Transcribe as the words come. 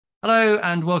Hello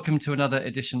and welcome to another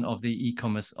edition of the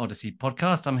E-commerce Odyssey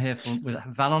podcast. I'm here with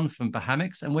Valon from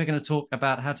Behavioural, and we're going to talk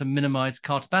about how to minimize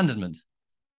cart abandonment.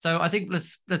 So I think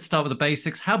let's start with the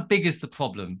basics. How big is the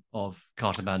problem of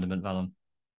cart abandonment, Valon?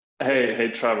 Hey,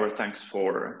 Trevor. Thanks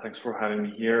for having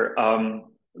me here.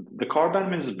 The car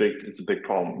abandonment is a big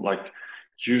problem. Like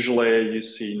usually you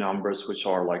see numbers which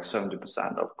are like 70%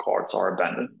 of cars are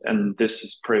abandoned, and this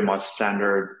is pretty much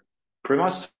standard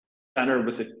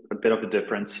with a bit of a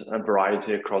difference, a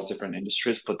variety across different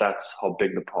industries. But that's how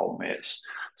big the problem is.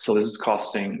 So this is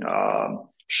costing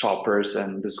shoppers,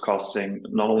 and this is costing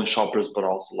not only shoppers but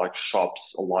also like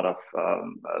shops a lot of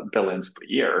billions per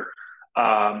year,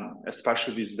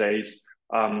 especially these days,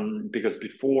 because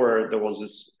before there was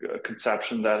this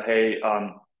conception that, hey,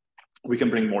 we can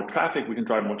bring more traffic, we can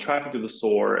drive more traffic to the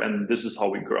store, and this is how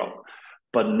we grow.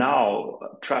 But now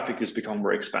traffic has become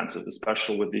very expensive,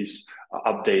 especially with these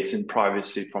updates in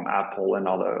privacy from Apple and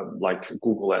other like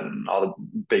Google and other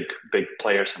big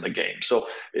players in the game. So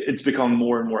it's become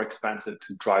more and more expensive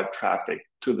to drive traffic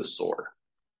to the store.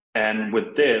 And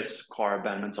with this, car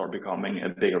abandonments are becoming a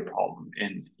bigger problem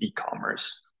in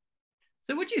e-commerce.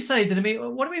 So would you say that? I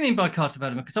mean, what do we mean by cart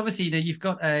abandonment? Because obviously, you've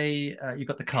got you've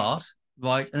got the cart,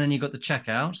 right, and then you've got the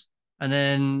checkout, and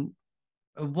then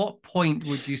at what point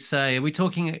would you say, are we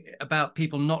talking about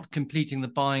people not completing the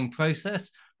buying process,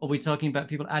 or are we talking about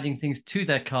people adding things to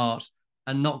their cart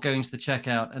and not going to the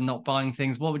checkout and not buying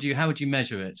things? How would you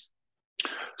measure it?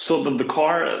 So the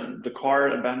car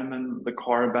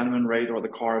abandonment rate or the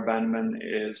car abandonment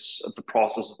is the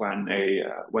process when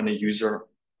a user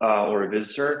or a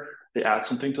visitor, they add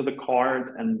something to the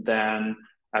cart, and then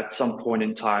at some point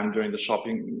in time during the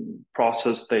shopping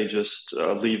process they just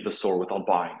leave the store without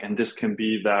buying. And this can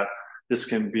be they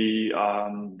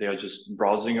are just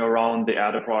browsing around, they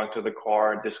add a product to the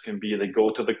cart. This can be they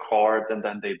go to the cart and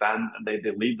then they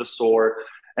leave the store.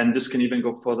 And this can even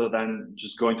go further than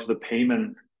just going to the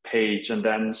payment page and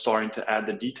then starting to add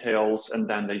the details, and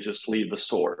then they just leave the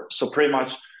store. So pretty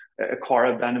much a car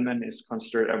abandonment is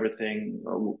considered everything.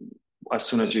 As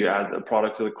soon as you add a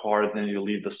product to the cart, then you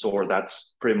leave the store.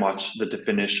 That's pretty much the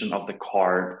definition of the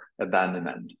car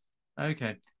abandonment.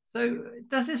 Okay. So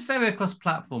does this vary across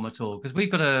platform at all? Because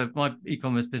my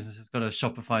e-commerce business has got a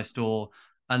Shopify store,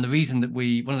 and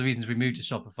one of the reasons we moved to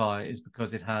Shopify is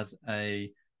because it has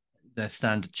their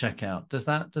standard checkout. Does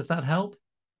that help?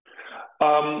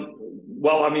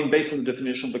 Well, I mean, based on the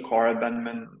definition of the car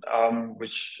abandonment,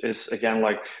 which is again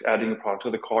like adding a product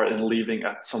to the cart and leaving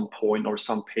at some point or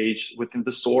some page within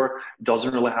the store, it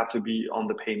doesn't really have to be on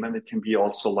the payment. It can be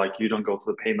also like you don't go to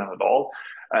the payment at all,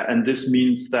 and this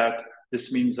means that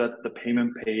the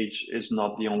payment page is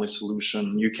not the only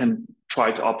solution. You can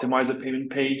try to optimize a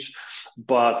payment page,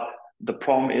 but the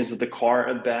problem is that the car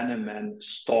abandonment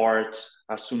starts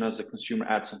as soon as the consumer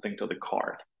adds something to the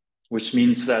cart, which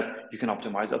means that you can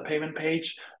optimize a payment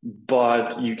page,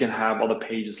 but you can have other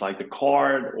pages like the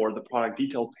card or the product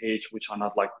detail page, which are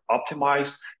not like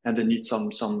optimized, and they need some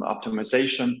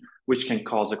optimization, which can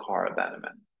cause a car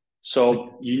abandonment.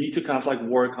 So you need to kind of like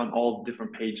work on all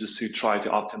different pages to try to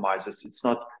optimize this. It's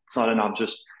not enough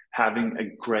just having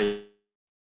a great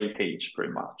page,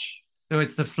 pretty much. So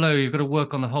it's the flow. You've got to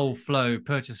work on the whole flow,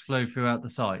 purchase flow throughout the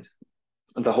site.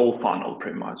 The whole funnel,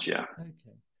 pretty much, yeah.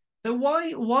 Okay. So what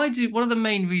are the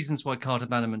main reasons why cart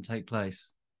abandonment take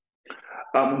place?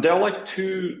 There are like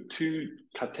two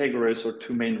categories or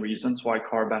two main reasons why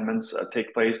car abandonments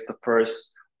take place. The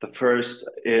first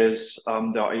is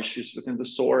there are issues within the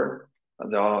store.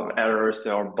 There are errors,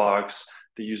 there are bugs.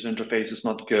 The user interface is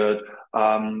not good.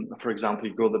 For example,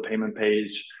 you go to the payment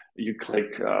page, you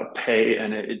click pay,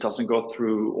 and it doesn't go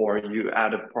through, or you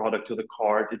add a product to the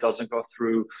cart, it doesn't go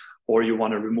through, or you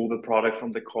want to remove a product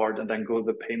from the cart and then go to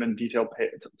the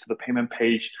to the payment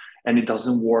page, and it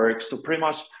doesn't work. So pretty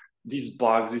much these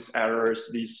bugs, these errors,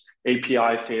 these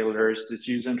API failures, these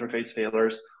user interface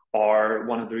failures are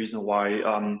one of the reasons why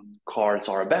cards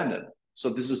are abandoned. So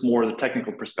this is more the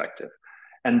technical perspective.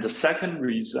 And the second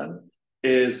reason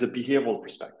is the behavioral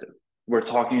perspective. We're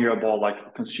talking here about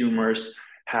like consumers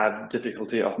have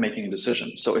difficulty of making a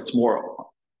decision. So it's more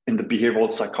in the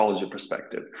behavioral psychology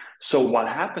perspective. So what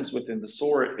happens within the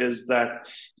store is that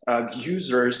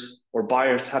users or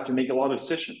buyers have to make a lot of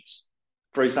decisions.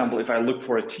 For example, if I look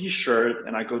for a t-shirt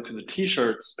and I go to the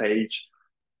t-shirts page,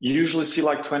 you usually see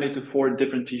like 20 to 40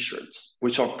 different t-shirts,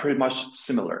 which are pretty much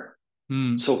similar.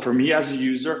 Hmm. So for me as a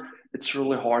user, it's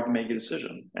really hard to make a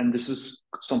decision. And this is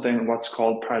something what's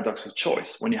called paradox of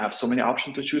choice, when you have so many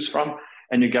options to choose from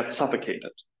and you get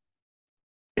suffocated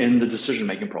in the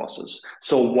decision-making process.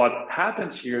 So what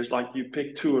happens here is like you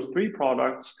pick two or three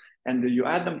products and then you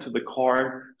add them to the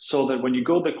cart so that when you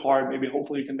go to the cart, maybe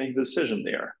hopefully you can make the decision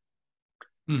there.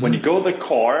 When you go to the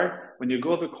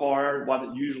car,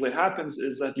 what usually happens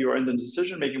is that you're in the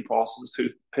decision-making process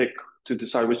to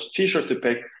decide which t-shirt to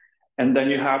pick, and then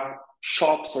you have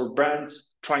shops or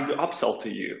brands trying to upsell to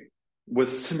you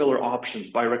with similar options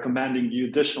by recommending you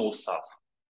additional stuff.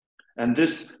 And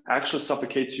this actually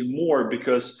suffocates you more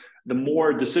because the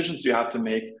more decisions you have to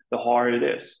make, the harder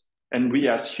it is. And we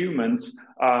as humans,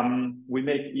 we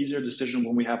make easier decisions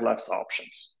when we have less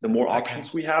options. The more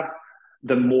options we have,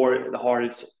 the harder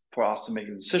it's for us to make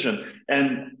a decision.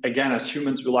 And again, as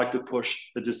humans, we like to push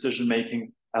the decision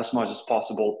making as much as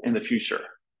possible in the future.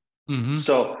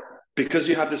 So because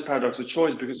you have this paradox of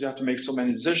choice, because you have to make so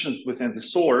many decisions within the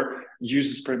store,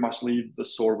 users pretty much leave the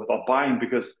store without buying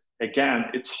because, again,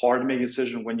 it's hard to make a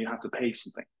decision when you have to pay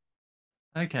something.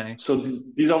 Okay. So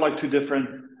these are like two different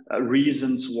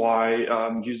reasons why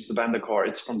users abandon the cart.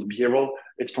 It's from the behavioral,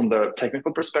 it's from the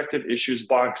technical perspective, issues,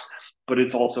 bugs, but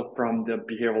it's also from the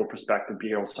behavioral perspective,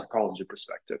 behavioral psychology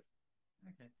perspective.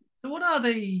 Okay. So what are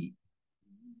the,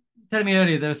 telling me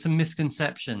earlier, there are some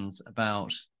misconceptions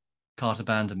about cart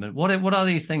abandonment. What are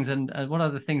these things, and what are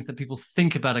the things that people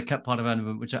think about a cart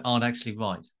abandonment which aren't actually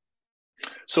right?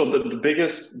 So the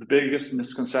biggest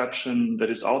misconception that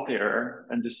is out there,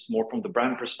 and this is more from the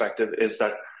brand perspective, is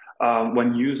that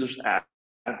when users add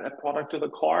a product to the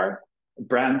cart,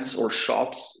 brands or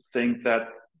shops think that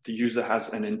the user has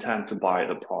an intent to buy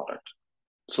the product.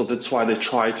 So that's why they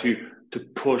try to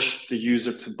push the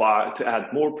user to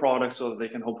add more products so that they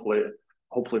can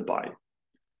hopefully buy.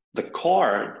 The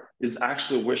cart is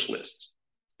actually a wish list,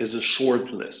 is a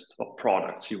short list of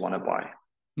products you want to buy.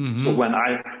 So when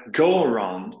I go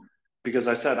around, because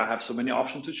I said I have so many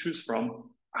options to choose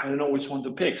from, I don't know which one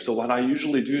to pick. So what I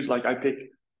usually do is like I pick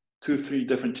 2-3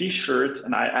 different t-shirts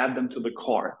and I add them to the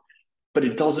cart. But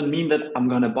it doesn't mean that I'm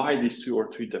going to buy these 2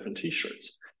 or 3 different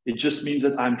t-shirts. It just means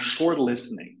that I'm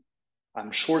shortlisting. I'm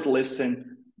shortlisting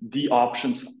the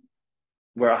options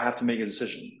where I have to make a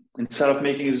decision. Instead of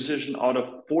making a decision out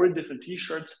of 40 different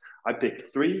t-shirts, I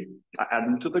pick 3, I add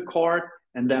them to the cart,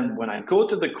 and then when I go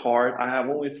to the cart, I have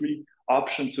only 3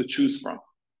 options to choose from.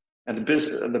 And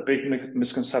the big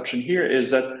misconception here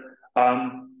is that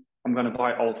I'm going to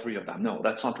buy all 3 of them. No,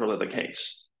 that's not really the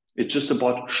case. It's just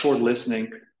about shortlisting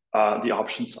the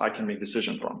options I can make a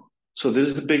decision from. So this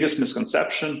is the biggest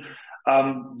misconception.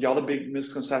 The other big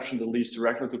misconception that leads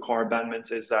directly to cart abandonment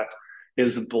is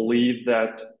the belief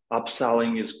that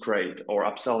upselling is great or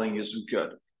upselling is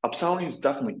good. Upselling is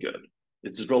definitely good.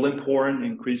 It's really important.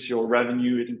 Increase your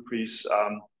revenue. It increase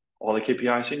all the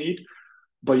KPIs you need,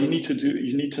 but you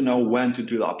need to know when to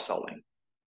do the upselling.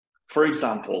 For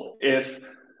example, if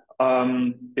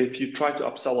you try to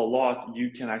upsell a lot,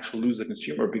 you can actually lose the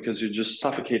consumer because you're just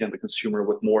suffocating the consumer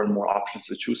with more and more options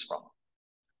to choose from.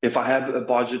 If I have a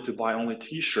budget to buy only a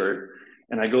t-shirt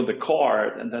and I go to the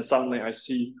cart and then suddenly I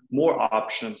see more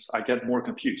options, I get more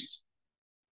confused.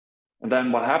 And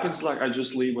then what happens, like I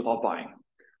just leave without buying.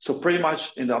 So pretty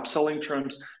much in the upselling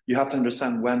terms, you have to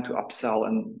understand when to upsell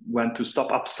and when to stop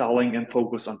upselling and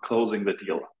focus on closing the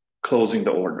deal, closing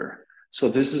the order. So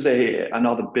this is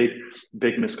another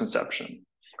big misconception.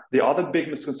 The other big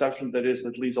misconception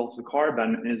that leads also to cart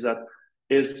abandonment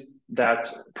is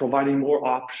that providing more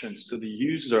options to the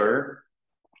user,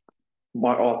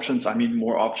 more options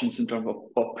in terms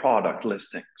of product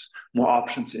listings, more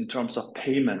options in terms of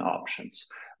payment options,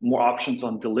 more options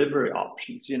on delivery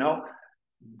options,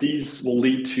 these will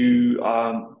lead to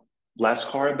less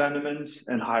cart abandonments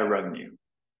and higher revenue.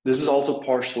 This is also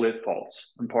partially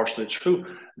false and partially true,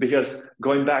 because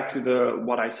going back to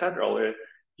what I said earlier,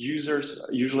 users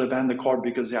usually abandon the cart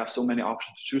because they have so many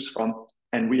options to choose from,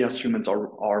 and we as humans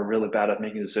are really bad at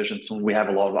making decisions when we have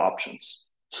a lot of options.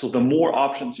 So the more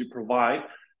options you provide,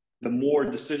 the more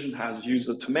decision has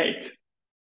user to make,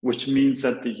 which means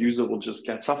that the user will just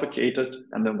get suffocated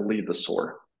and then will leave the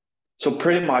store. So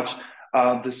pretty much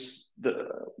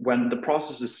when the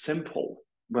process is simple,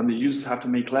 when the users have to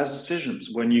make less decisions,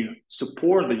 when you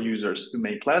support the users to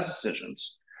make less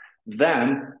decisions,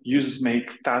 then users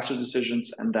make faster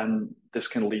decisions, and then this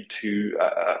can lead to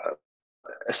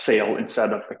a sale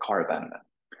instead of a cart abandonment.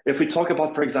 If we talk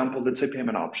about, for example, let's say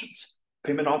payment options.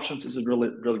 Payment options is a really,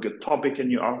 really good topic, and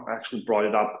you actually brought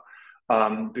it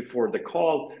up before the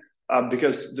call,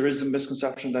 because there is a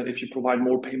misconception that if you provide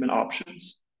more payment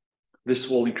options, this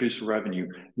will increase revenue.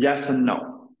 Yes and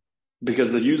no,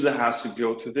 because the user has to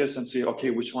go to this and say, okay,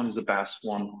 which one is the best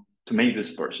one to make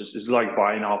this purchase? Is it like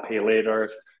buy now, pay later?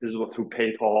 Is it through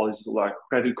PayPal? Is it like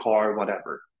credit card,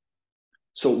 whatever?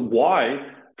 So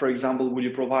why, for example, would you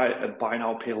provide a buy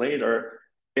now, pay later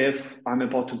if I'm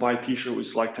about to buy a t-shirt which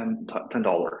is like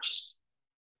 $10?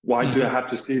 Why do I Mm-hmm. have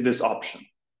to see this option?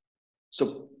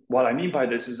 So what I mean by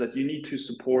this is that you need to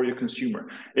support your consumer.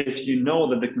 If you know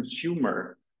that the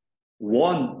consumer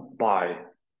won't buy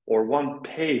or won't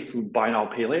pay through buy now,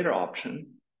 pay later option,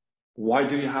 why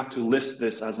do you have to list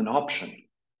this as an option?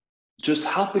 Just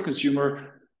help the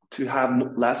consumer to have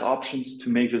less options to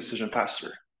make the decision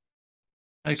faster.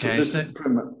 So Okay, this so is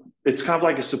pretty much, it's kind of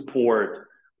like a support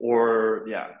or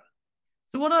yeah.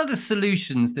 so what are the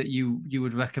solutions that you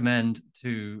would recommend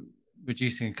to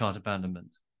reducing cart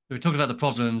abandonment? So we talked about the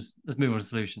problems. Let's move on to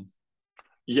solutions.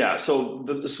 Yeah, so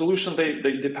the solution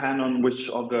they depend on which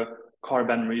of the car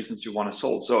ban reasons you want to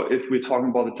solve. So if we're talking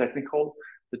about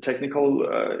the technical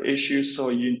issues, so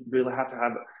you really have to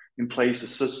have in place a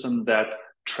system that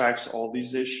tracks all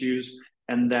these issues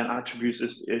and then attributes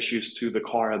these issues to the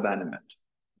car abandonment.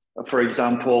 For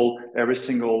example, every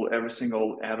single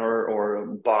error or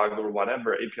bug or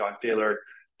whatever API failure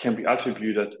can be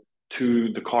attributed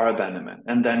to the car abandonment,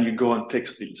 and then you go and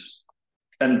fix these.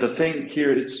 And the thing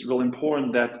here is really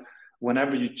important that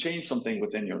whenever you change something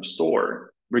within your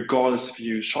store, regardless if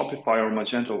you use Shopify or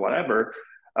Magento or whatever,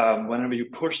 whenever you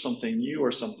push something new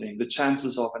or something, the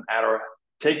chances of an error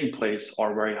taking place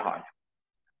are very high.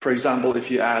 For example,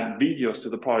 if you add videos to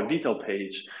the product detail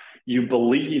page, you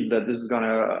believe that this is going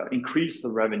to increase the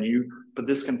revenue, but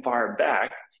this can fire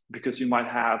back because you might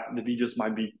have the videos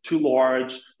might be too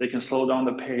large, they can slow down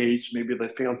the page, maybe they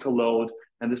fail to load,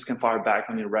 and this can fire back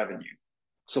on your revenue.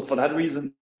 So for that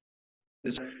reason,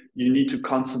 you need to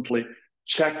constantly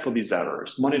check for these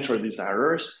errors, monitor these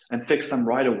errors, and fix them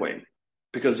right away,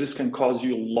 because this can cause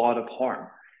you a lot of harm.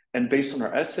 And based on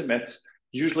our estimates,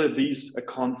 usually these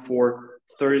account for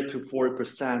 30 to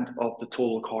 40% of the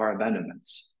total car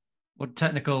abandonments. What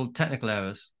technical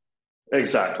errors?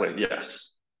 Exactly,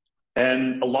 yes.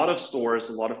 And a lot of stores,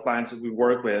 a lot of clients that we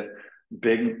work with,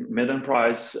 big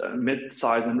mid-enterprise,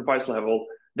 mid-size enterprise level,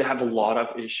 they have a lot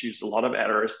of issues, a lot of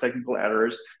errors, technical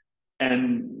errors.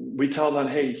 And we tell them,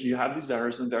 hey, you have these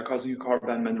errors and they're causing you car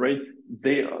abandonment rate.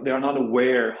 They are not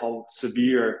aware how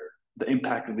severe the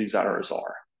impact of these errors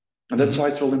are. And that's Mm-hmm. why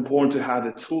it's really important to have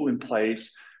a tool in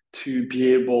place to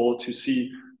be able to see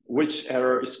which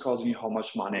error is causing you how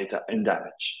much money in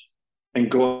damage and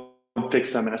go and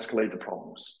fix them and escalate the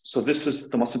problems. So this is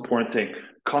the most important thing,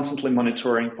 constantly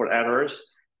monitoring for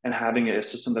errors and having a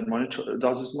system that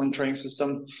does this monitoring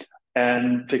system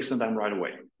and fixing them right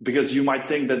away. Because you might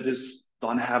think that this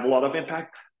don't have a lot of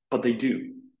impact, but they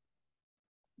do.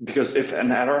 Because if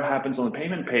an error happens on the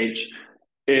payment page,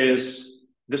 is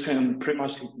this can pretty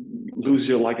much lose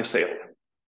you like a sale.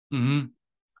 Mm-hmm.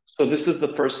 So this is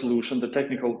the first solution, the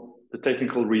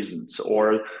technical reasons,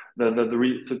 or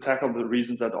to tackle the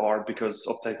reasons that are because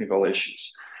of technical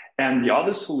issues. And the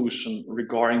other solution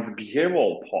regarding the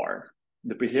behavioral part,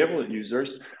 the behavioral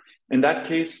users, in that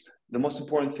case, the most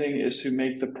important thing is to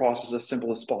make the process as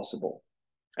simple as possible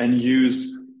and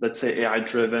use, let's say,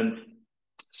 AI-driven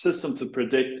system to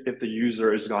predict if the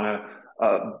user is going to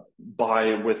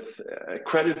buy with a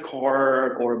credit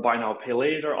card or buy now, pay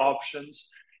later options.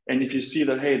 And if you see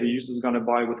that, hey, the user is going to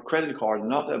buy with credit card,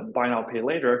 not a buy now, pay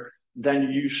later,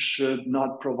 then you should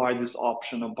not provide this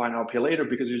option of buy now, pay later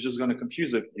because you're just going to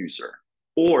confuse the user.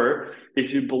 Or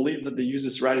if you believe that the user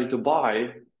is ready to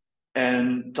buy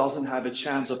and doesn't have a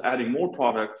chance of adding more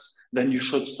products, then you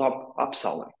should stop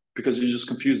upselling because you just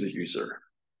confuse the user.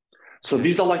 So Okay.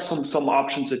 these are like some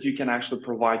options that you can actually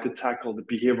provide to tackle the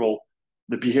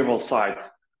behavioral side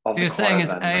of So the you're car saying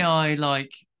it's abandonment. AI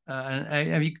like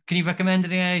can you recommend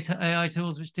any AI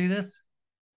tools which do this?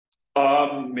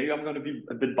 Maybe I'm going to be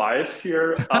a bit biased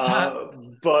here,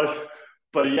 but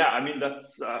yeah, I mean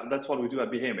that's what we do at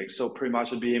Behavioural. So pretty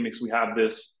much at Behavioural, we have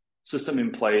this system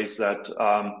in place that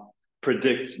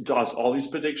does all these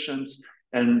predictions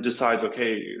and decides,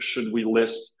 okay, should we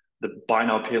list the buy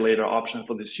now pay later option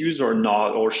for this user or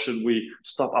not, or should we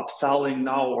stop upselling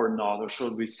now or not, or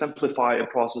should we simplify a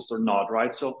process or not,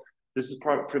 right? So this is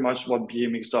pretty much what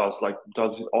BMX does, like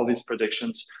does all these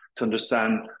predictions to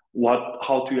understand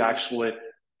how to actually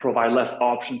provide less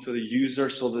option to the user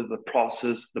so that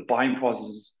the buying process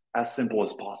is as simple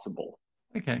as possible.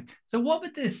 Okay. So what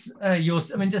would this I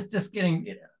mean just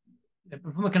getting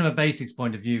from a kind of a basics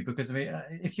point of view, because I mean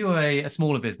if you're a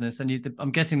smaller business and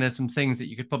I'm guessing there's some things that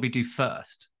you could probably do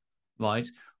first, right?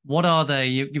 What are they?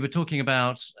 You were talking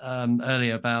about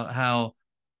earlier about how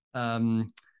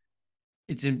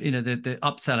it's in the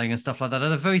upselling and stuff like that are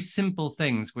the very simple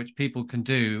things which people can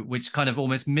do, which kind of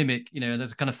almost mimic,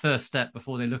 there's a kind of first step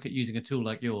before they look at using a tool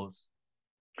like yours.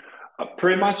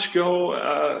 Pretty much go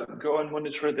and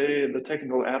monitor the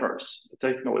technical errors, the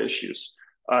technical issues.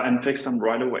 and fix them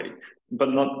right away. But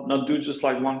not do just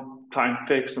like one time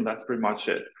fix and that's pretty much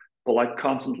it. But like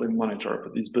constantly monitor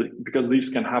for these, because these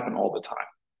can happen all the time.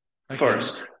 Okay.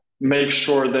 First, make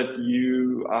sure that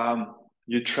you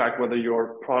track whether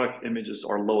your product images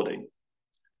are loading.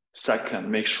 Second,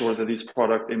 make sure that these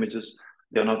product images,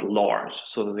 they're not large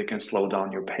so that they can slow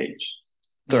down your page.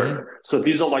 Third, so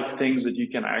these are like things that you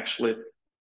can actually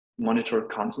monitor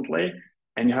constantly,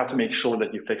 and you have to make sure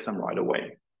that you fix them right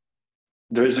away.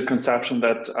 There is a conception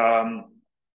that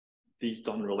these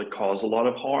don't really cause a lot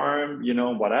of harm,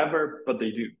 whatever, but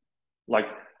they do. Like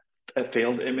a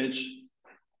failed image,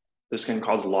 this can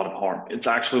cause a lot of harm. It's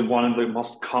actually one of the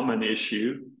most common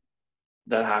issue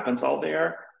that happens out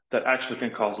there that actually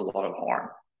can cause a lot of harm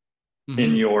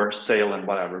in your sale and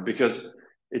whatever, because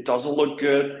it doesn't look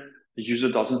good. The user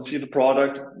doesn't see the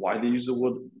product. Why the user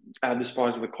would add this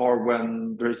product to the cart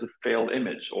when there's a failed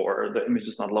image or the image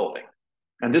is not loading?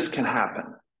 And this can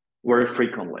happen very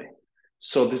frequently.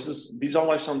 So these are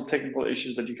like some technical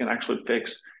issues that you can actually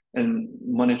fix and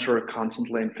monitor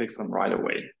constantly and fix them right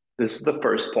away. This is the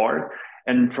first part.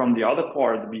 And from the other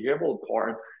part, the behavioral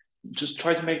part, just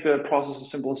try to make the process as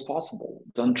simple as possible.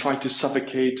 Don't try to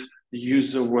suffocate the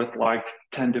user with like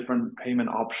 10 different payment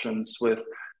options, with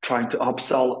trying to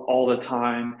upsell all the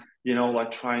time,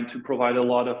 like trying to provide a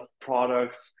lot of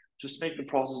products. Just make the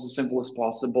process as simple as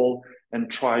possible and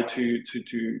try to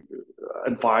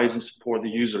advise and support the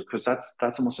user, because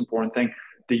that's the most important thing.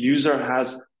 The user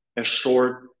has a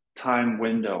short time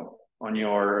window on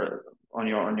your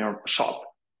shop.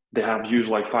 They have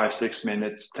usually like 5-6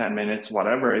 minutes, 10 minutes,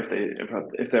 whatever, if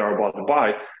they are about to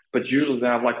buy, but usually they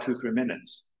have like 2-3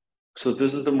 minutes. So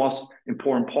this is the most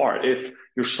important part. If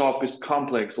your shop is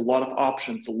complex, a lot of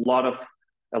options, a lot of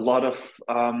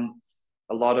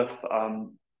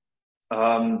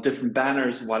different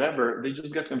banners, whatever, they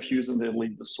just get confused and they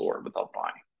leave the store without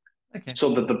buying. Okay.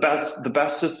 So the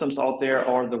best systems out there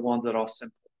are the ones that are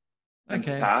simple and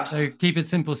fast. So keep it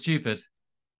simple, stupid.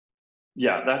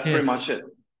 Yeah, that's pretty much it.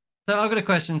 So I've got a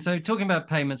question. So talking about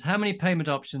payments, how many payment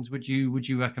options would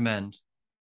you recommend?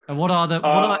 And what are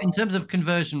in terms of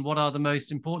conversion, what are the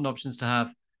most important options to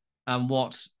have? And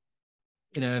what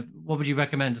would you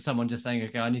recommend to someone just saying,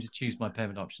 okay, I need to choose my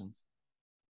payment options?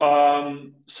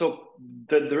 So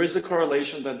there is a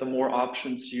correlation that the more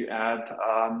options you add,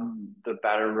 the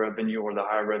better revenue or the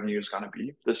higher revenue is going to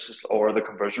be. Or the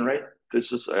conversion rate.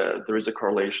 There is a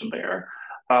correlation there.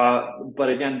 But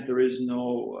again, there is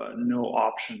no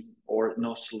option or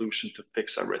no solution to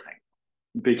fix everything,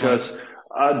 because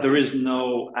there is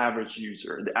no average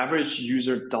user. The average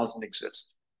user doesn't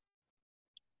exist.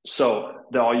 So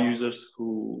there are users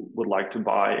who would like to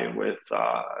buy with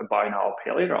a buy now,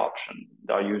 pay later option.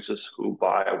 There are users who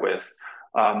buy with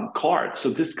cards. So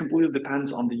this completely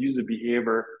depends on the user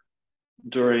behavior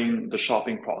during the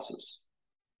shopping process.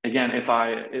 Again, if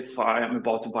I am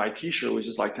about to buy a T-shirt, which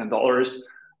is like $10,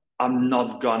 I'm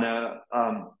not gonna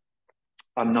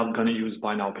use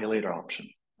buy now, pay later option.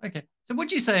 Okay. So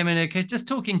would you say, I mean, okay, just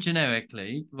talking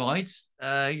generically, right?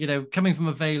 Coming from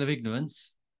a veil of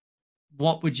ignorance,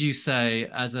 what would you say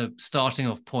as a starting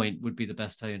off point would be the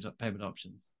best payment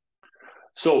options?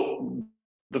 So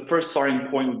the first starting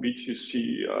point would be to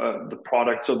see the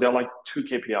product. So there are like 2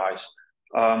 KPIs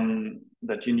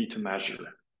that you need to measure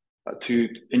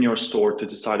in your store to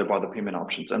decide about the payment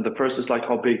options. And the first is like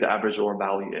how big the average order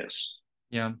value is.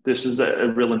 Yeah, this is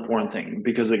a real important thing,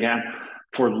 because again,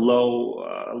 for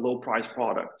low price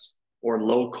products or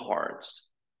low cards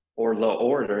or low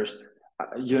orders,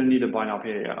 you don't need a buy now,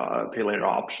 pay later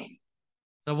option.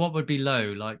 So what would be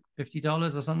low, like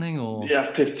 $50 or something? Or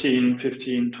yeah, 15,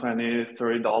 $20,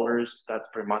 $30. That's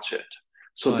pretty much it.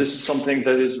 So this is something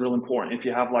that is real important. If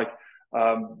you have like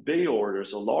big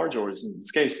orders or large orders in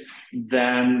this case,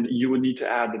 then you would need to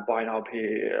add the buy now,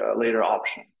 pay later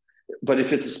option. But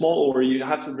if it's a small order, you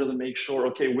have to really make sure,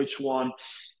 okay, which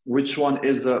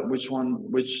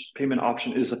payment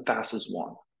option is the fastest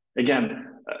one. Again,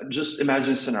 just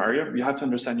imagine a scenario. You have to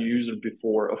understand your user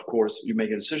before, of course, you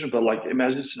make a decision. But like,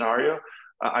 imagine a scenario.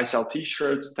 I sell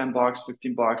T-shirts, $10,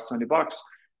 $15, $20,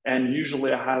 and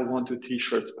usually I have 1-2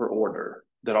 T-shirts per order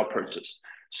that are purchased.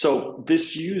 So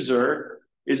this user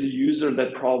is a user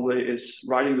that probably is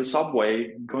riding the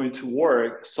subway, going to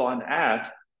work, saw an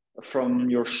ad from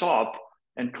your shop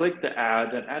and clicked the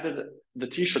ad and added the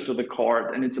T-shirt to the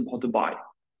cart, and it's about to buy.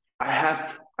 I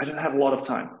don't have a lot of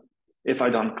time. If I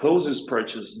don't close this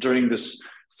purchase during this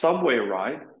subway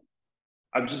ride,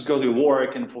 I just go to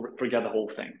work and forget the whole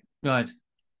thing. Right.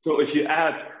 So if you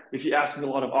ask me a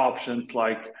lot of options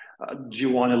like, do you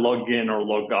want to log in or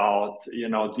log out? Do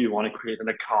you want to create an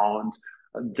account?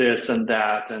 this and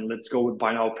that, and let's go with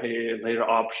buy now pay later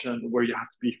option where you have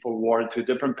to be forwarded to a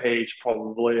different page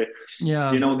probably.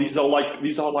 Yeah. These are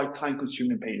like time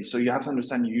consuming pages. So you have to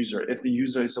understand the user. If the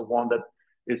user is the one that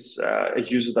is a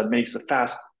user that makes a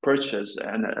fast purchase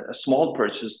and a small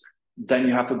purchase, then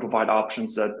you have to provide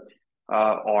options that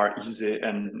are easy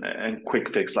and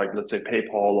quick fix, like let's say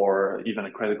PayPal or even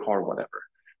a credit card, whatever.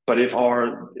 But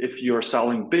if you're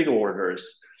selling big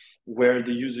orders where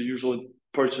the user usually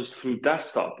purchases through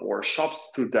desktop or shops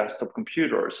through desktop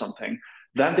computer or something,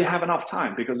 then they have enough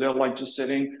time because they're like just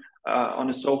sitting on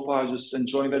a sofa, just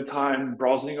enjoying their time,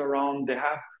 browsing around. They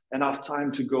have enough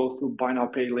time to go through buy now,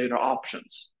 pay later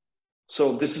options.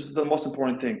 So this is the most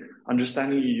important thing: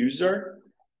 understanding your user.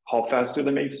 How fast do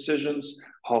they make decisions?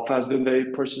 How fast do they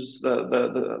purchase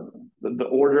the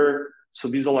order? So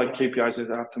these are like KPIs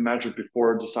that I have to measure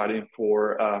before deciding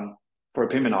for a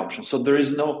payment option. So there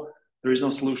is no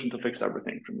solution to fix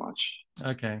everything, pretty much.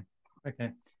 Okay.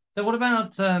 Okay. So what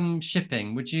about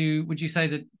shipping? Would you say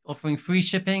that offering free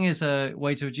shipping is a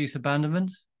way to reduce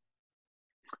abandonment?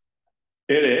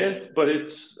 It is, but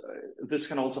this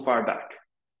can also fire back.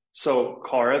 So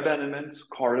cart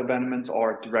abandonments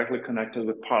are directly connected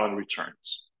with product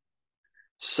returns.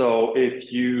 So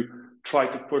if you try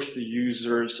to push the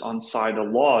users on site a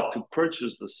lot to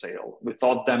purchase the sale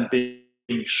without them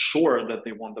being sure that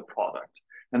they want the product,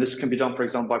 and this can be done, for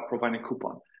example, by providing a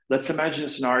coupon. Let's imagine a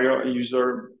scenario: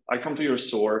 I come to your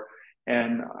store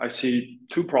and I see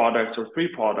 2 products or 3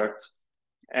 products,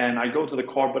 and I go to the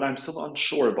cart, but I'm still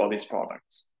unsure about these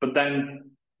products. But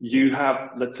then you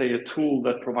have, let's say, a tool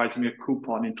that provides me a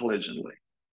coupon intelligently,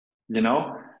 And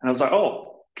I was like,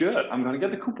 oh, good, I'm going to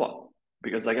get the coupon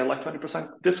because I get like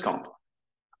 20% discount.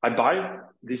 I buy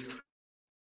these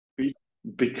 3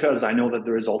 because I know that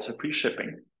there is also free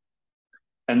shipping.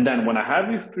 And then when I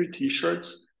have these 3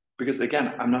 t-shirts, because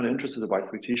again, I'm not interested to buy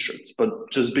 3 t-shirts, but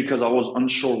just because I was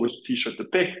unsure which t-shirt to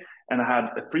pick, and I had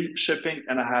a free shipping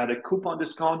and I had a coupon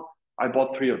discount, I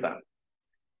bought 3 of them.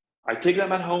 I take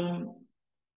them at home,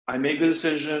 I make the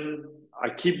decision, I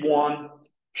keep 1,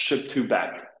 ship 2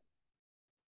 back.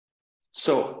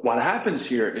 So what happens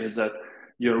here is that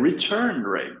your return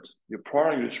rate, your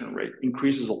product return rate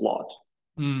increases a lot,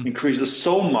 increases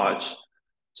so much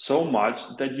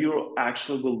that you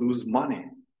actually will lose money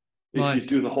if you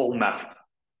do the whole math.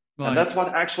 Right. And that's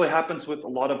what actually happens with a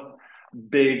lot of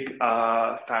big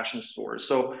fashion stores.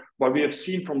 So what we have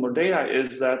seen from the data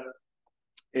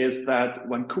is that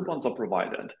when coupons are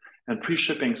provided and free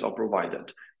shippings are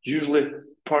provided, usually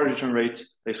product return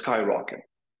rates, they skyrocket.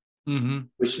 Mm-hmm.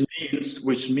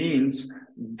 Which means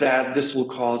that this will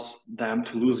cause them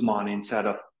to lose money instead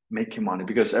of making money,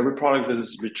 because every product that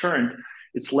is returned,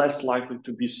 it's less likely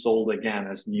to be sold again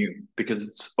as new because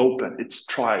it's open, it's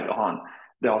tried on.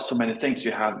 There are so many things.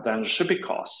 You have then shipping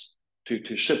costs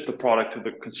to ship the product to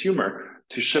the consumer,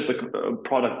 to ship the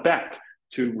product back,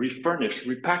 to refurnish,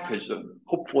 repackage them,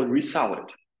 hopefully resell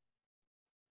it.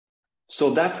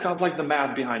 So that's kind of like the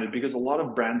math behind it, because a lot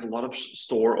of brands, a lot of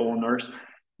store owners,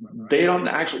 they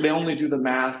only do the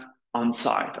math on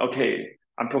site. Okay,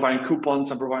 I'm providing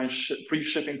coupons, I'm providing free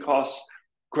shipping costs.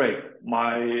 Great,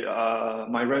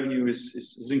 my revenue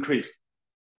is increased.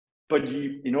 But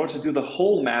in order to do the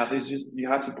whole math, you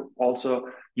have to also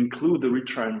include the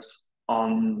returns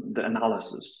on the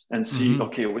analysis and see,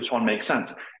 okay, which one makes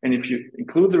sense. And if you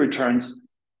include the returns,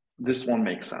 this one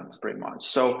makes sense pretty much.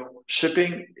 So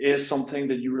shipping is something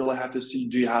that you really have to see.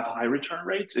 Do you have high return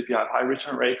rates? If you have high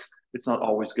return rates, it's not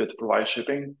always good to provide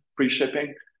free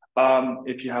shipping.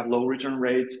 If you have low return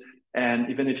rates, and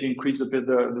even if you increase a bit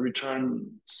the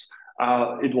returns,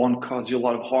 it won't cause you a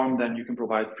lot of harm, then you can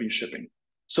provide free shipping.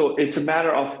 So it's a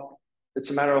matter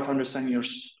of understanding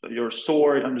your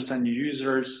store, understanding your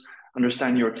users,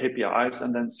 understanding your KPIs,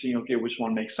 and then seeing, okay, which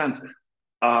one makes sense.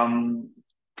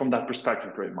 From that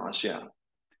perspective, pretty much, yeah.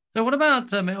 So what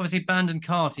about obviously abandoned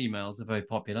cart emails are very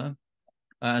popular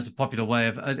as a popular way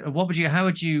of how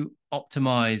would you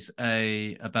optimize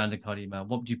a abandoned cart email?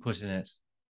 What would you put in it?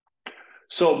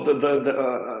 So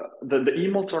the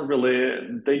emails are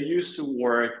really, they used to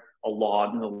work a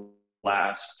lot in the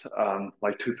last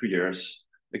like 2-3 years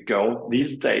ago.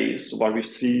 These days, what we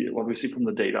see from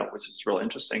the data, which is really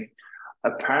interesting,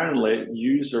 apparently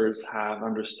users have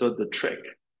understood the trick.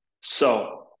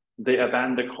 So they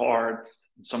abandon the cards.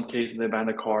 In some cases, they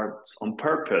abandon the cards on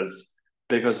purpose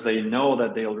because they know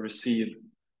that they'll receive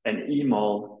an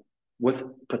email with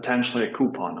potentially a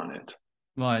coupon on it.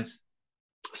 Right.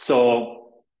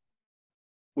 So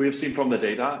we have seen from the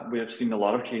data, we have seen a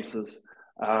lot of cases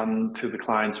to the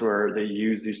clients where they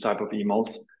use these type of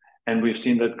emails, and we've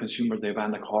seen that consumers, they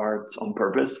abandon the cards on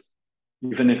purpose.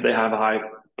 even if they have a high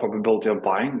probability of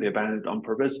buying, they abandon it on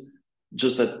purpose.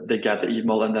 Just that they get the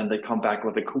email and then they come back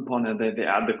with a coupon and then they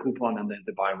add the coupon and then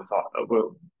they buy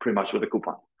pretty much with a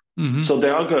coupon. Mm-hmm. So they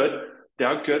are good. They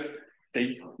are good.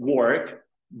 They work,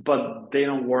 but they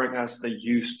don't work as they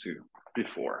used to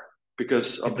before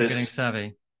because of People are getting this.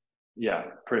 savvy. Yeah,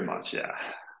 pretty much. Yeah,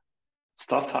 it's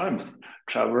tough times,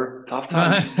 Trevor. Tough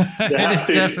times. They It have is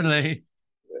to. definitely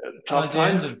Tough like the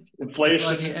end of times. it's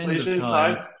like the end of Inflation is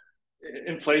high.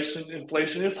 times.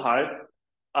 Inflation is high.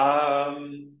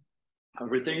 Um,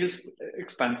 Everything is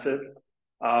expensive.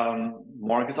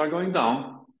 Markets are going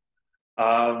down.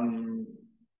 Um,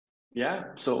 yeah,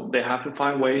 so they have to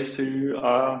find ways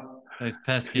Those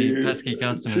pesky, pesky to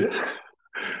customers.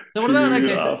 So what about, to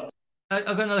okay, so I've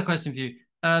got another question for you.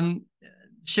 Um,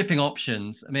 Shipping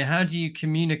options. I mean, how do you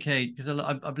communicate? Because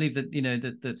I believe that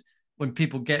that when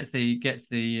people get the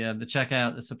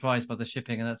checkout, they're surprised by the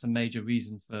shipping, and that's a major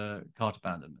reason for cart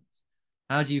abandonment.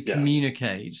 How do you yes.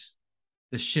 communicate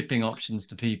the shipping options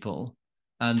to people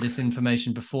and this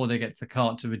information before they get to the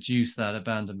cart to reduce that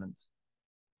abandonment?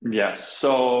 Yes.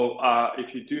 So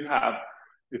if you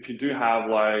do have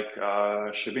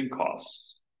like shipping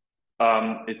costs,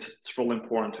 it's really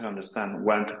important to understand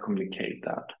when to communicate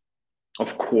that.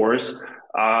 Of course,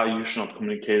 you should not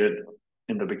communicate it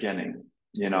in the beginning,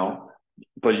 you know,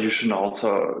 but you should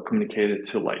also communicate it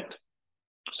too late.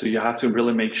 So you have to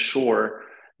really make sure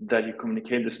that you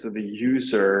communicate this to the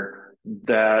user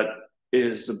that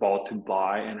is about to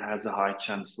buy and has a high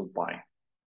chance of buying.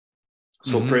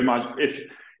 So Mm-hmm. pretty much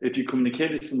if you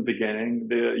communicate this in the beginning,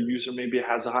 the user maybe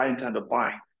has a high intent of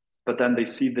buying, but then they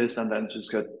see this and then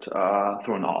just get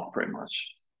thrown off pretty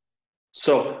much.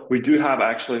 So we do have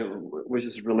actually, which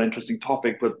is a really interesting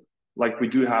topic, but like we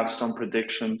do have some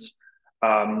predictions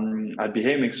at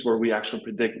Behavioural where we actually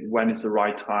predict when is the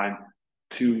right time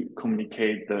to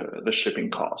communicate the shipping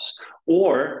costs.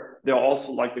 Or there are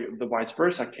also like the vice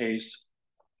versa case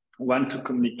when to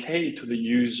communicate to the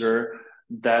user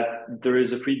that there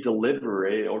is a free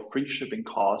delivery or free shipping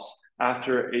costs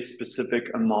after a specific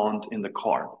amount in the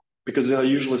cart. Because there are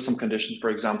usually some conditions, for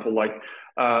example, like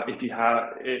if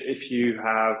you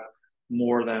have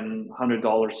more than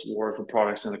 $100 worth of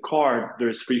products in the cart,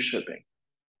 there's free shipping.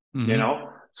 You Mm-hmm. know,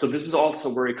 so this is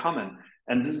also very common,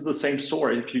 and this is the same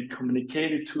story. If you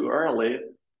communicate it too early,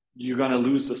 you're gonna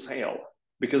lose the sale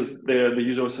because the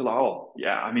user will say, "Oh,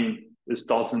 yeah, I mean, this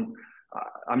doesn't.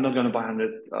 I'm not gonna buy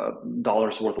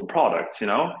 $100 worth of products." You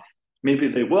know, maybe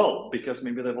they will because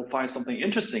maybe they will find something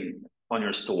interesting on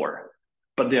your store,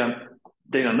 but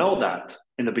they don't know that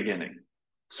in the beginning.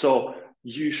 So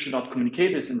you should not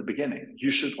communicate this in the beginning.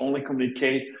 You should only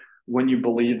communicate when you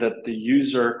believe that the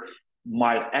user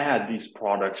might add these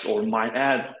products or might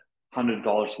add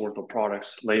 $100 worth of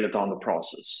products later down the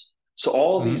process. So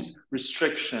all Mm-hmm. these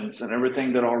restrictions and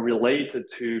everything that are related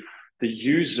to the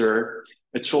user,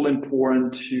 it's really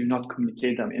important to not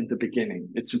communicate them in the beginning.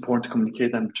 It's important to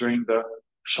communicate them during the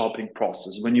shopping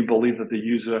process when you believe that the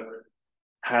user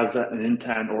has an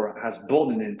intent or has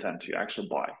built an intent to actually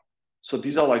buy. So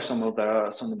these are like some of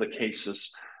the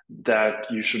cases that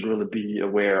you should really be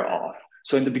aware of.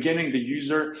 So in the beginning,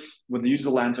 when the user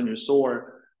lands on your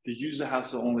store, the user has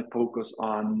to only focus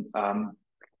on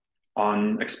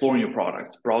exploring your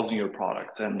products, browsing your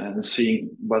products, and seeing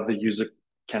what the user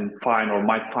can find or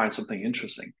might find something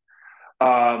interesting,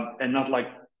 and not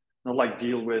like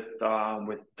deal with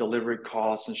delivery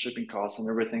costs and shipping costs and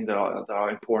everything that are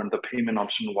important, the payment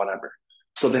option, whatever.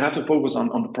 So they have to focus on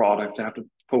the products. They have to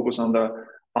focus on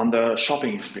the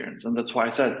shopping experience, and that's why I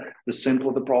said the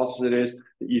simpler the process it is,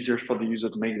 the easier for the user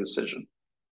to make a decision.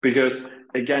 Because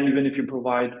again, even if you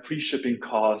provide free shipping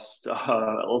costs, a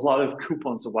lot of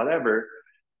coupons or whatever,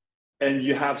 and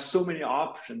you have so many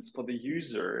options for the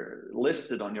user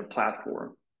listed on your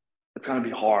platform, it's going to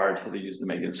be hard for the user to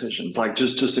make decisions. Like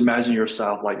just imagine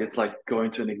yourself, like it's like going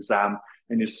to an exam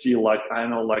and you see like, I don't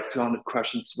know, like 200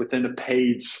 questions within a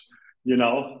page, you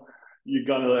know, you're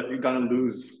gonna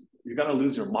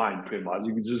lose your mind pretty much.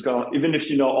 You just gonna, even if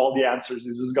you know all the answers,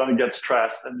 you're just gonna get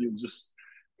stressed and you just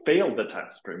fail the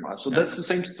test pretty much. So that's the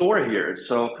same story here.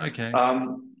 So Okay. yeah.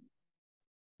 I'm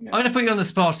going to put you on the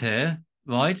spot here,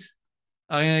 right?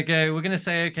 We're going to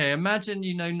say, okay, imagine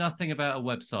you know nothing about a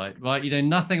website, right? You know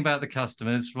nothing about the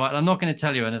customers, right? I'm not going to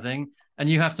tell you anything and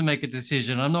you have to make a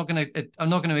decision. I'm not going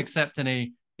to accept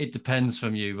any, it depends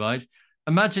from you, right?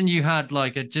 Imagine you had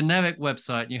like a generic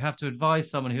website and you have to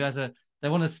advise someone who they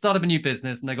want to start up a new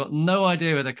business and they've got no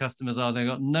idea where their customers are. They've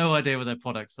got no idea where their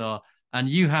products are. And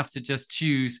you have to just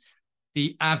choose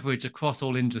the average across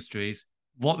all industries.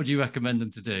 What would you recommend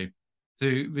them to do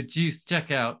to reduce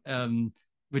checkout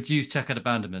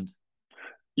abandonment?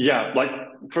 Yeah, like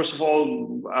first of all,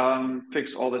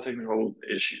 fix all the technical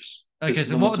issues. Okay, This is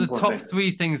so the what most are the important top thing.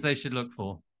 three things they should look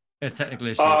for? Technical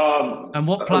issues. And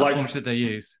what platform Like should they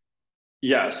use?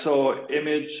 yeah, so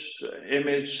image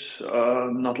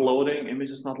not loading,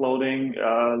 images not loading,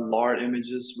 large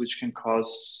images which can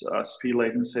cause speed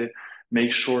latency.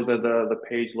 Make sure that the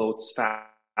page loads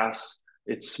fast,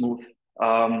 it's smooth.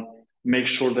 Um, Make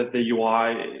sure that the UI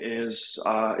is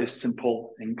simple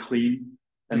and clean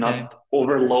and Okay. not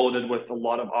overloaded with a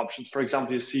lot of options. For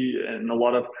example, you see in a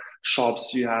lot of shops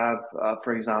you have,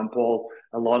 for example,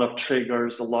 a lot of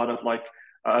triggers, a lot of like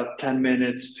 10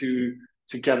 minutes to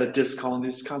get a discount.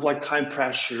 It's kind of like time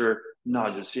pressure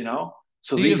nudges, you know?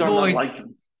 So So you'd these are not avoid like,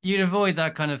 you'd avoid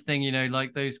that kind of thing,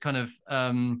 like those kind of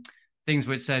things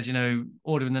where it says,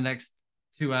 order in the next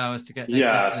 2 hours to get next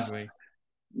day yes, delivery.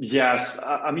 yes.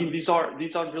 I mean, these are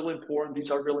really important.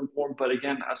 These are really important. But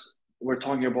again, as we're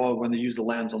talking about when the user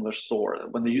lands on the store,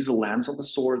 when the user lands on the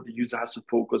store, the user has to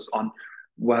focus on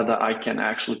whether I can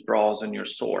actually browse in your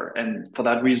store. And for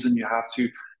that reason, you have to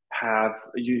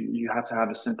have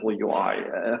a simple UI,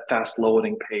 a fast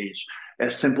loading page, a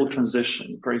simple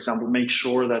transition. For example, make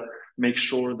sure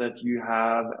that you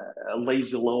have a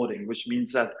lazy loading, which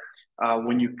means that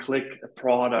when you click a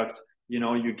product,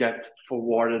 you get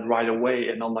forwarded right away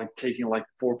and not like taking like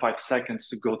 4 or 5 seconds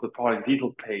to go to the product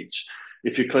detail page.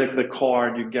 If you click the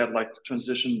card, you get like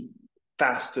transition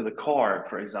fast to the card,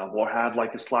 for example, or have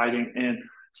like a slide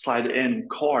in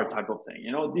card type of thing.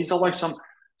 These are like some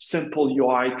simple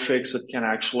UI tricks that can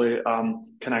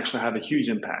actually have a huge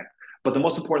impact. But the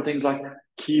most important thing is like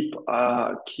keep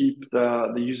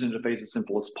the user interface as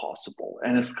simple as possible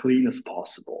and as clean as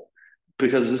possible,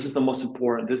 because this is the most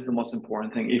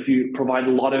important thing. If you provide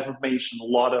a lot of information, a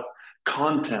lot of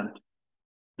content,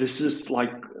 this is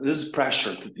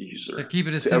pressure to the So user, keep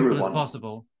it as to simple as everyone.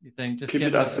 possible, you think? Just Keep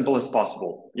get it rid as of simple as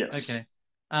possible. Yes. okay.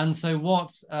 And so what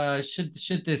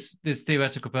should this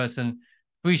theoretical person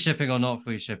free shipping or not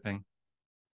free shipping?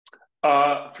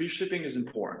 Free shipping is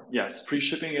important. Yes, free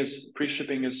shipping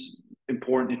is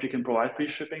important. If you can provide free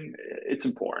shipping, it's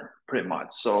important, pretty much.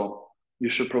 So you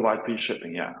should provide free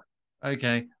shipping. Yeah.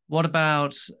 Okay. What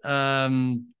about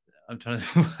I'm trying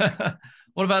to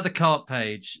what about the cart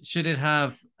page? Should it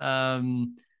have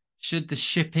should the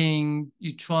shipping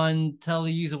you try and tell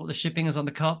the user what the shipping is on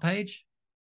the cart page?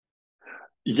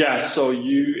 Yes. So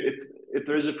if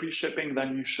there is a free shipping,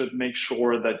 then you should make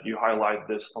sure that you highlight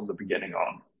this from the beginning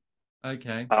on.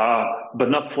 Okay. But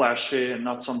not flashy and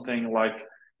not something like,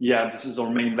 yeah, this is our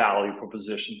main value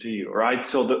proposition to you, right?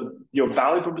 So your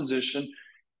value proposition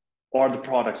are the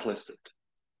products listed.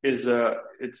 It's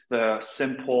the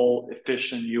simple,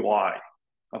 efficient UI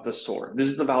of the store. This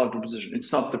is the value proposition.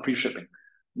 It's not the pre-shipping.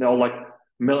 There are like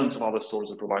millions of other stores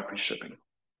that provide pre-shipping.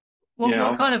 You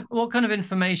What kind know, of what kind of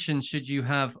information should you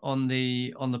have on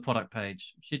the product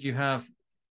page? Should you have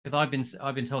because I've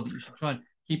been told that you should try and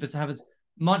keep us have as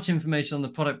much information on the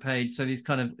product page so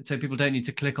so people don't need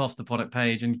to click off the product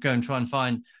page and go and try and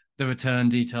find the return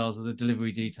details or the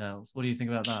delivery details. What do you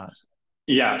think about that?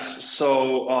 yes.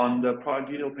 So on the product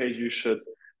detail page, you should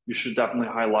definitely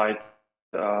highlight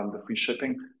the free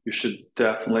shipping. You should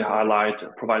definitely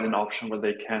provide an option where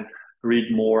they can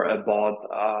read more about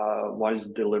what is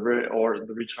delivery or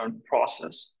the return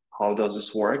process. How does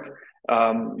this work?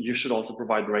 You should also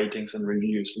provide ratings and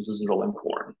reviews. This is really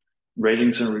important.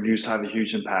 Ratings and reviews have a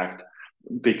huge impact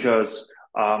because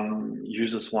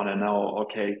users want to know,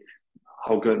 okay,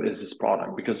 how good is this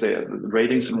product? Because the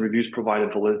ratings and reviews provide a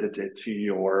validity to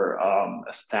your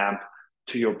a stamp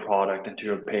to your product and to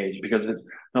your page, because it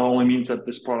not only means that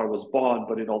this product was bought,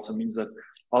 but it also means that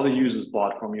other users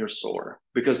bought from your store.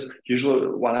 Because usually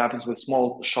what happens with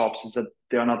small shops is that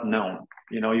they are not known.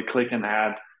 You click an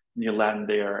ad and you land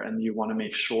there, and you want to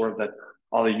make sure that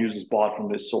other users bought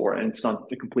from this store, and it's not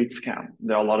a complete scam.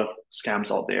 There are a lot of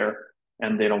scams out there,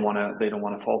 and they don't want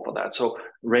to fall for that. So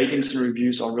ratings and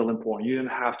reviews are real important. You don't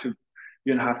have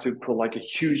to put like a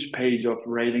huge page of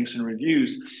ratings and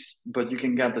reviews, but you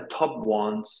can get the top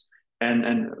ones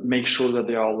and make sure that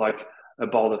they are like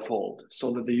about the fold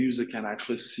so that the user can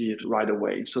actually see it right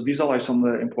away. So these are like some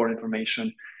of the important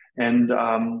information, and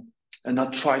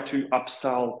not try to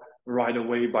upsell right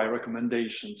away by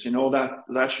recommendations.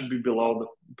 That should be below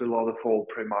the fold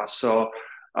pretty much. So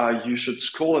you should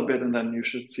scroll a bit and then you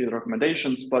should see the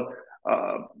recommendations. But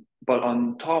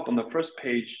on top, on the first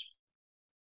page,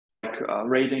 like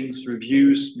ratings,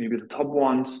 reviews, maybe the top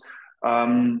ones,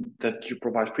 that you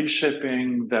provide free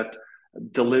shipping, that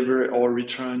delivery or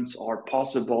returns are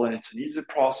possible, and it's an easy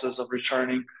process of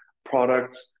returning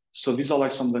products. So these are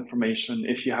like some of the information.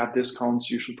 If you have discounts,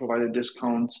 you should provide a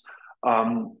discount.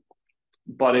 Um,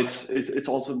 but it's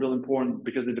also really important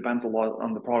because it depends a lot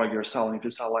on the product you're selling. If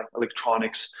you sell like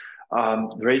electronics,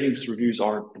 ratings reviews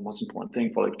are the most important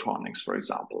thing for electronics, for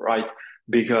example, right?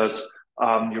 Because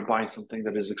you're buying something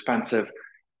that is expensive,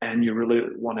 and you really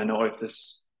want to know if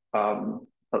this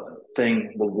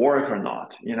thing will work or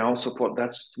not. So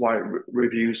that's why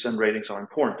reviews and ratings are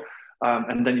important.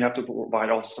 And then you have to provide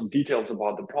also some details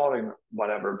about the product,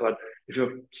 whatever. But if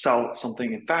you sell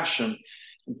something in fashion,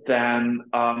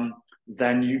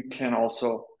 then you can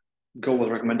also go with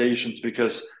recommendations,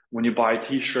 because when you buy a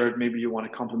t-shirt, maybe you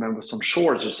want to complement with some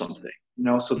shorts or something.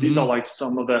 So these are like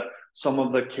some of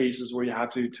the cases where you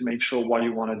have to make sure what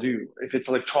you want to do. If it's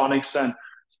electronics, then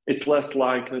it's less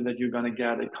likely that you're going to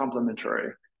get a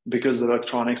complimentary, because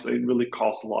electronics, it really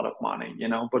costs a lot of money.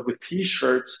 But with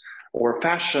t-shirts or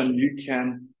fashion, you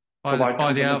can provide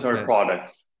complimentary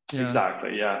products. Yeah.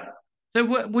 Exactly. Yeah. So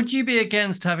would you be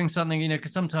against having something,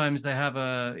 because sometimes they have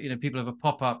people have a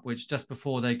pop-up which just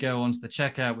before they go onto the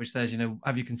checkout, which says,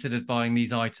 have you considered buying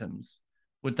these items?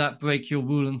 Would that break your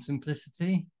rule on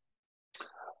simplicity?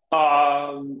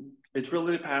 It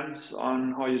really depends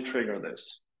on how you trigger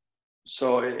this.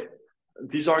 So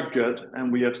these are good,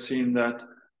 and we have seen that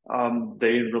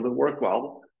they really work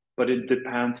well, but it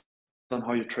depends on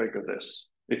how you trigger this.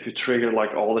 If you trigger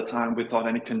like all the time without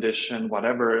any condition,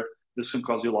 whatever, this can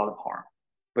cause you a lot of harm.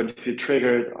 But if you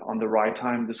trigger it on the right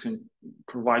time, this can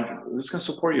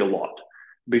support you a lot,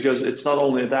 because it's not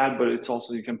only that, but it's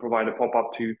also, you can provide a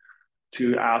pop-up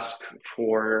to ask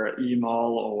for email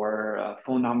or a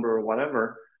phone number or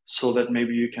whatever, so that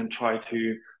maybe you can try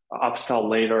to upsell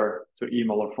later to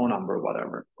email or phone number or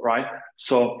whatever, right?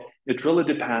 So it really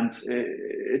depends.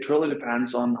 It really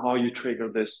depends on how you trigger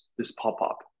this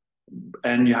pop-up,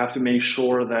 and you have to make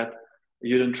sure that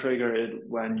you don't trigger it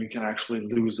when you can actually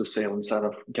lose the sale instead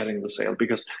of getting the sale,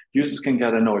 because users can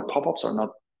get annoyed. Pop-ups are not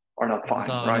fine,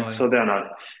 right? Annoying. So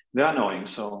they're annoying.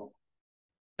 So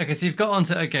okay, so we've got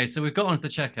onto the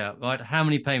checkout, right? How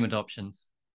many payment options?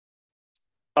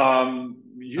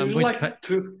 Usually like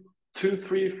two,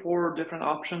 3, 4 different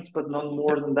options, but not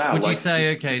more than that. Would you like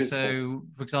say, okay, so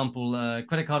for example,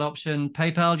 credit card option,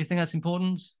 PayPal, do you think that's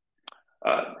important?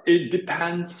 It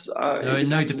depends.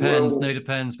 No, depends. No,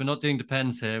 depends. We're not doing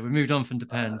depends here. We moved on from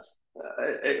depends.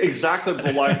 Exactly,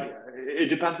 but like it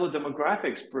depends on the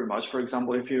demographics, pretty much. For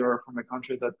example, if you're from a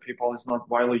country that PayPal is not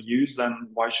widely used, then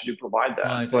why should you provide that?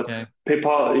 Right. But okay.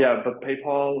 PayPal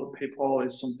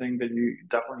is something that you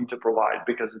definitely need to provide,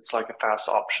 because it's like a fast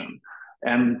option.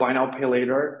 And buy now, pay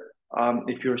later,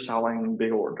 if you're selling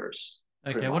big orders.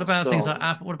 Okay. What about things like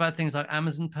Apple? What about things like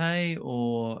Amazon Pay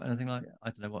or anything like, I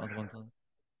don't know what other ones are.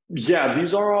 Yeah,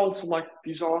 these are also like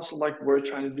we're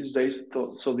trying to these days.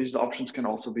 So these options can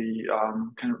also be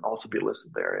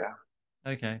listed there. Yeah.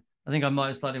 Okay. I think I might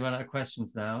have slightly run out of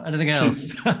questions now. Anything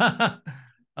else?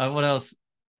 What else?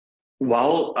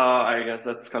 Well, I guess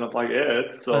that's kind of like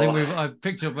it. So I think I've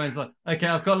picked your brains like, okay,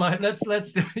 I've got like, let's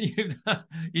you've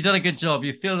done a good job.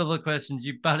 You filled all the questions.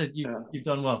 You've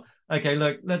done well. Okay,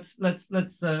 look, let's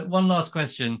one last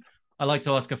question. I like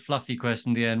to ask a fluffy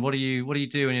question at the end. What do you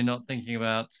do when you're not thinking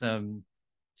about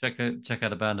check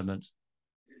out abandonment?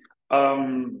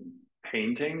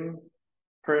 Painting,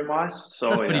 pretty much. So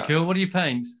That's pretty yeah, cool. What do you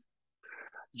paint?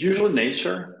 usually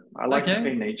nature. I like to Okay.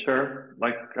 paint nature.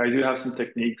 Like I do have some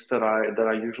techniques that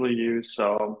I usually use.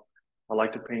 So I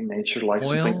like to paint nature, like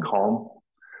something Oil, calm. Oil,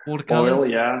 watercolors.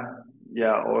 yeah,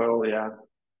 yeah, oil, yeah.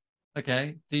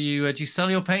 Okay. Do you sell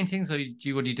your paintings, or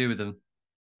what do you do with them?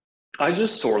 I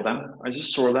just store them.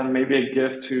 Maybe a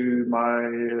gift to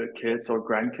my kids or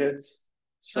grandkids.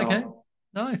 Okay. So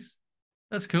Nice.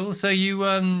 That's cool. So you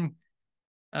uh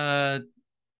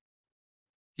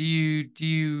do you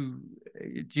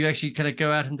actually kind of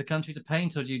go out in the country to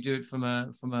paint, or do you do it from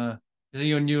a? Because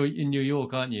you're in New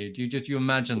York, aren't you? Do you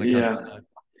imagine the yeah, countryside?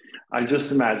 I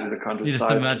just imagine the You just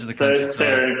countryside, imagine the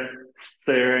countryside.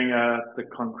 staring at the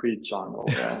concrete jungle.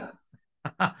 Yeah,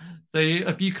 So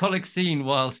have you colic scene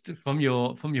whilst from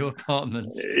your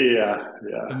apartment, yeah,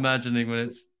 yeah. imagining when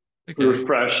it's It's okay.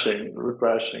 refreshing.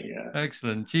 Yeah,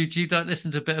 Excellent. Do you like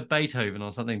listen to a bit of Beethoven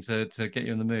or something to get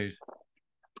you in the mood?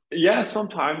 yeah.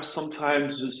 Sometimes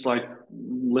just like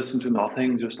listen to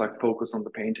nothing, just like focus on the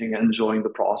painting, enjoying the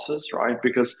process, right?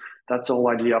 Because that's the whole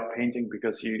idea of painting.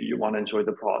 Because you want to enjoy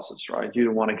the process, right? You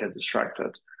don't want to get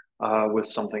distracted with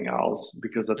something else,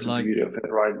 because You that's the like beauty of it,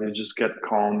 right? You just get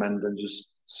calm and then just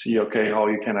see, okay, how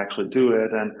you can actually do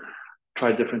it, and try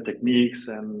different techniques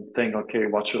and think, okay,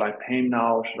 what should I paint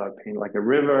now? Should I paint like a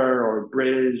river or a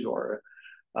bridge or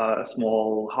a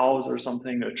small house or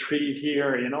something, a tree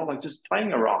here, like just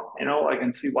playing around, like,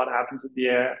 and see what happens with the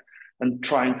air. and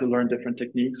trying to learn different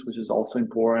techniques, which is also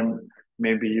important.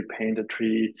 Maybe you paint a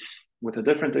tree with a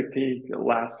different technique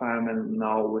last time and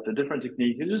now with a different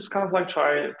technique. You just kind of like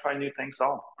try new things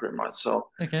out pretty much. So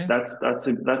Okay. that's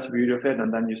the beauty of it.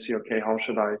 And then you see, okay, how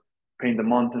should I paint the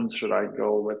mountains? Should I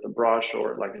go with a brush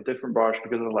or like a different brush,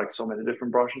 because there are like so many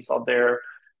different brushes out there,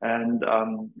 and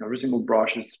every single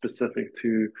brush is specific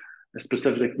to a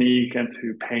specific technique and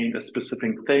to paint a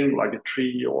specific thing like a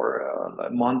tree or a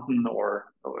mountain or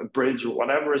a bridge or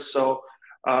whatever. So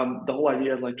the whole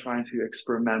idea is like trying to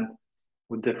experiment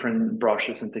with different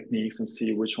brushes and techniques and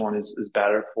see which one is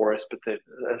better for a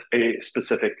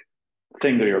specific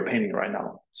thing that you're painting right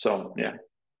now. So yeah.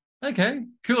 Okay,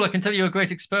 cool. I can tell you're a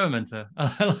great experimenter.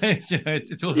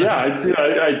 It's all Yeah, about.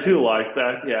 I do like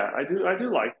that. Yeah, I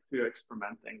do like to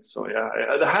experiment things. So yeah,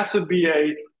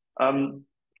 um,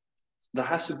 there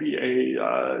has to be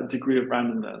a degree of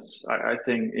randomness, I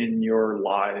think, in your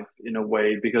life in a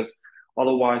way, because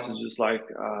otherwise it's just like,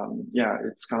 yeah,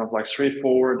 it's kind of like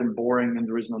straightforward and boring, and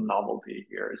there is no novelty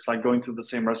here. It's like going to the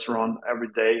same restaurant every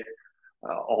day,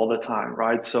 all the time,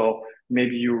 right? So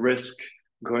maybe you risk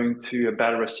going to a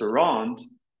bad restaurant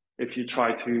if you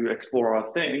try to explore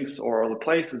other things or other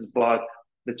places, but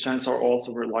the chances are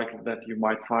also very likely that you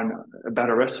might find a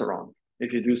better restaurant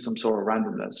if you do some sort of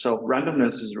randomness. So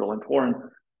randomness is really important.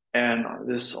 And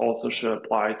this also should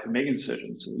apply to making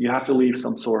decisions. You have to leave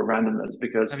some sort of randomness Have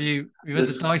because you read the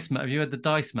this, Dice Man? Have you read the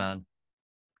Dice Man?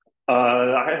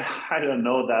 I don't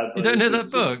know that, You but don't know that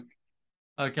it's just, book?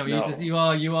 Okay, well,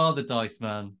 no. you are the Dice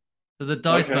Man. So the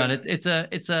Dice Okay. Man,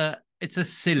 it's a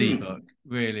silly book,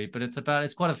 Hmm. really, but it's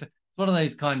one of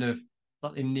those kind of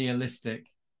slightly nihilistic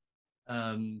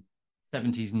um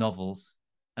 70s novels.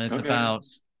 And it's Okay. about,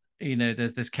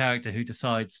 there's this character who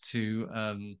decides to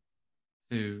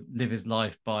live his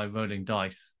life by rolling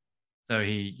dice. So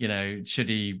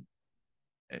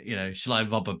shall I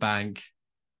rob a bank?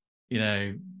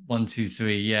 1, 2,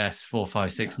 3, yes, 4,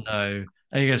 5, 6, Yeah. no.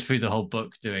 And he goes through the whole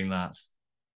book doing that.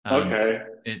 And Okay.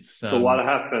 it's So what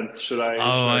happens? oh, Should I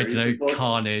I don't read the know, book?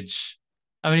 carnage.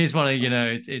 I mean, it's one of,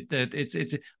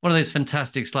 it's one of those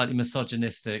fantastic, slightly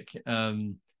misogynistic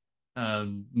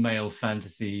male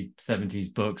fantasy 70s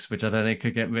books, which I don't think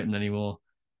could get written anymore.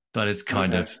 But it's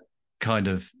Okay. kind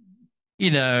of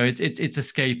it's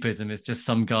escapism. It's just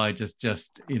some guy just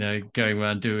going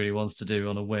around doing what he wants to do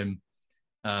on a whim.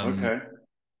 Um, Okay.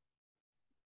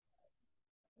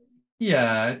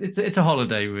 yeah, it's a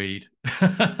holiday read.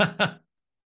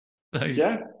 So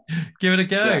Yeah. give it a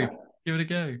go. Yeah. Give it a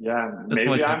go. Yeah. That's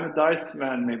my Maybe tip. I'm a dice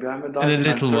man. Maybe I'm a In a dice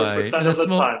man little way, in 30% a of the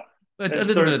small, time. a And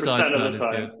little bit of 30% Dice of Man the is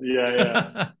time. good. Yeah,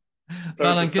 yeah.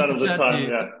 Alan, good 30% to of the chat to time. you.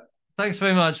 Yeah. Thanks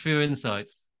very much for your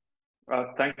insights.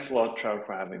 Thanks a lot, Trevor,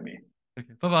 for having me.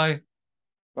 Okay, bye bye.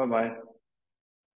 Bye bye.